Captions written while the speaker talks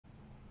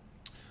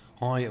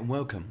Hi and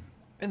welcome.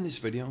 In this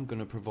video I'm going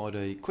to provide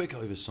a quick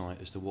oversight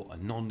as to what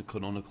a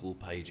non-canonical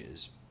page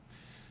is.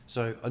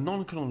 So a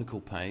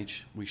non-canonical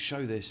page, we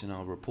show this in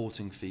our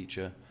reporting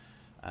feature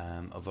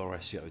of our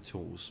SEO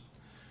tools.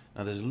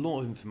 Now there's a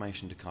lot of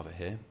information to cover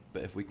here,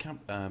 but if we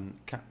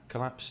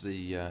collapse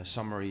the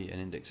summary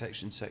and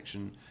indexation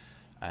section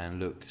and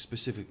look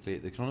specifically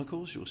at the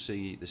canonicals, you'll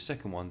see the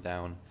second one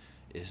down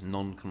is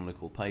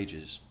non-canonical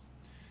pages.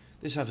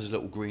 This has a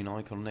little green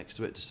icon next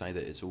to it to say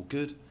that it's all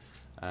good.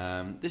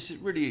 This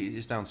really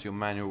is down to your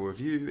manual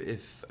review.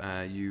 If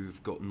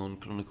you've got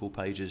non-canonical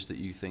pages that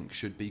you think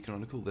should be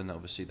canonical, then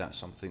obviously that's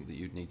something that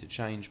you'd need to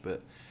change,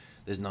 but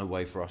there's no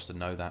way for us to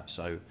know that,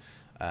 so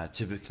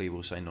typically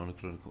we'll say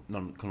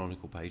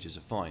non-canonical pages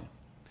are fine.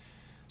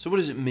 So what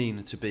does it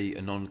mean to be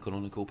a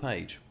non-canonical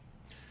page?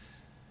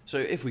 So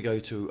if we go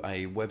to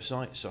a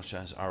website such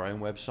as our own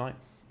website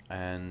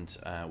and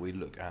we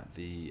look at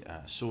the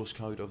source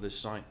code of this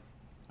site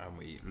and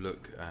we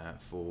look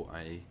for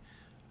a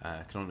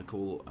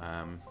canonical,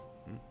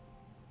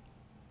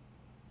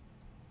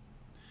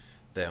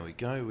 there we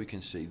go, we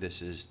can see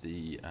this is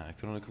the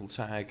canonical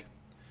tag,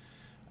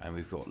 and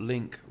we've got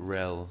link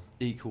rel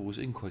equals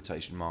in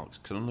quotation marks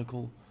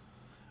canonical,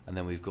 and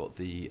then we've got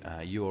the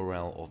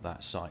URL of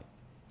that site.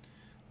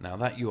 Now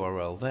that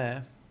URL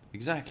there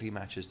exactly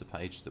matches the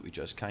page that we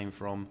just came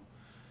from,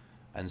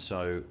 and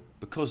so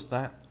because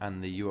that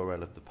and the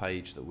URL of the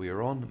page that we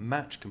are on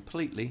match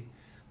completely,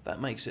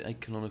 that makes it a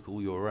canonical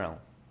URL.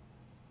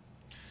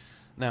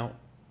 Now,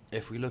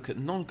 if we look at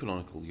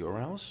non-canonical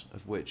URLs,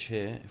 of which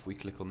here, if we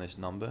click on this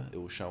number, it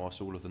will show us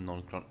all of the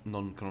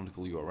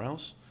non-canonical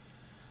URLs.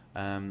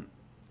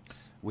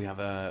 We have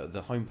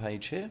the home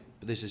page here,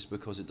 but this is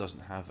because it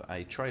doesn't have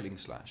a trailing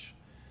slash.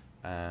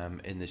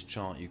 In this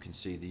chart, you can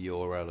see the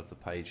URL of the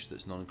page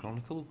that's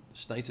non-canonical, the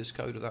status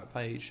code of that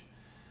page,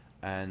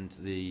 and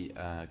the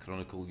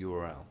canonical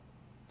URL.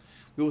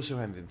 We also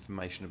have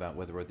information about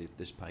whether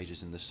this page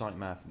is in the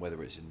sitemap,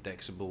 whether it's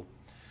indexable,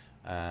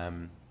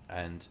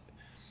 and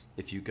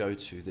if you go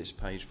to this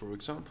page, for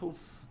example,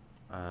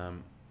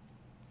 in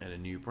a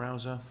new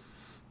browser,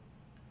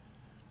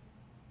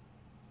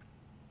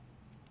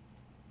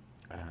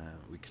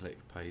 we click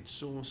page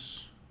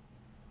source,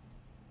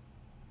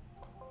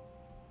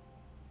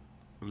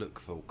 look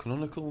for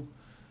canonical,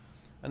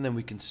 and then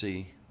we can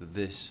see that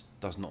this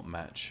does not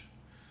match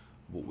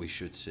what we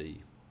should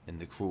see in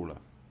the crawler.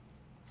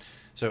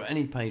 So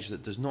any page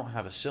that does not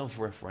have a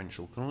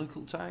self-referential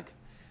canonical tag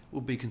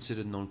will be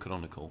considered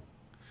non-canonical.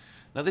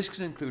 Now this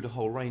can include a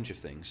whole range of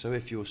things. So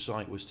if your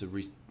site was to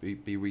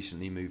be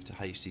recently moved to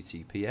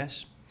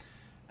HTTPS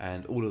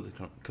and all of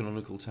the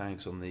canonical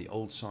tags on the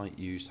old site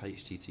used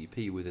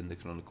HTTP within the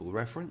canonical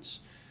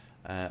reference,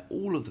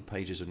 all of the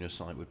pages on your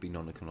site would be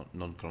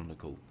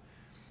non-canonical.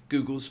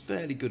 Google's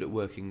fairly good at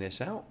working this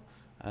out,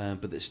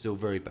 but it's still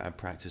very bad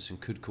practice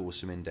and could cause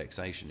some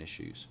indexation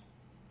issues.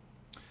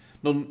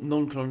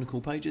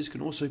 Non-canonical pages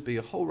can also be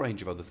a whole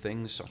range of other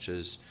things, such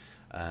as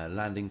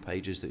landing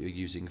pages that you're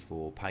using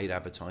for paid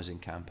advertising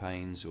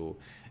campaigns or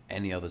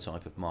any other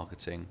type of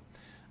marketing.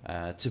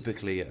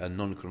 Typically a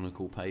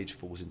non-canonical page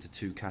falls into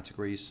two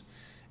categories.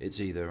 It's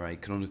either a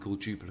canonical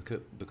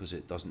duplicate because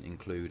it doesn't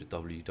include a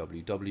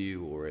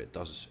www, or it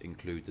does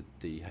include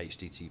the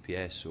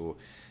HTTPS, or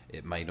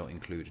it may not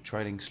include a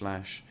trailing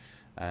slash.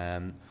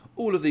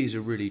 All of these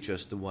are really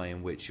just the way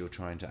in which you're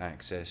trying to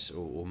access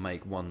or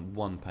make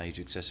one page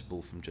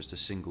accessible from just a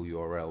single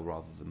URL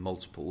rather than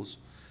multiples.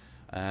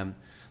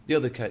 The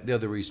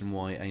other reason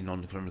why a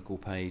non-canonical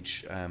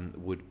page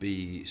would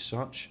be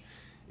such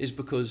is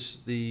because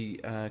the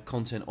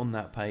content on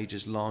that page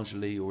is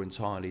largely or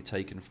entirely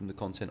taken from the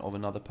content of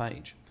another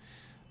page.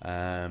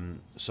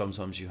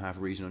 Sometimes you have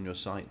reason on your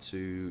site to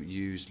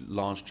use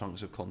large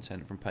chunks of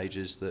content from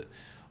pages that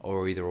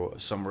are either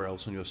somewhere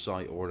else on your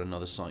site or at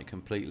another site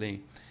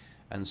completely,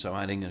 and so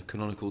adding a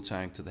canonical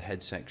tag to the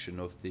head section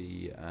of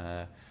the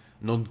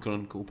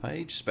non-canonical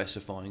page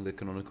specifying the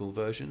canonical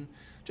version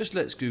just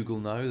lets Google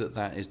know that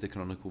that is the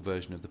canonical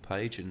version of the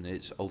page, and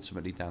it's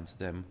ultimately down to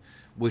them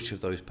which of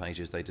those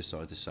pages they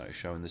decide to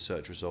show in the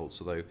search results,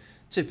 although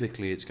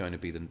typically it's going to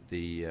be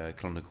the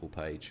canonical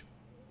page.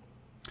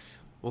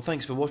 Well,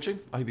 thanks for watching.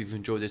 I hope you've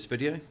enjoyed this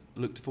video.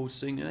 Look forward to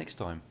seeing you next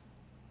time.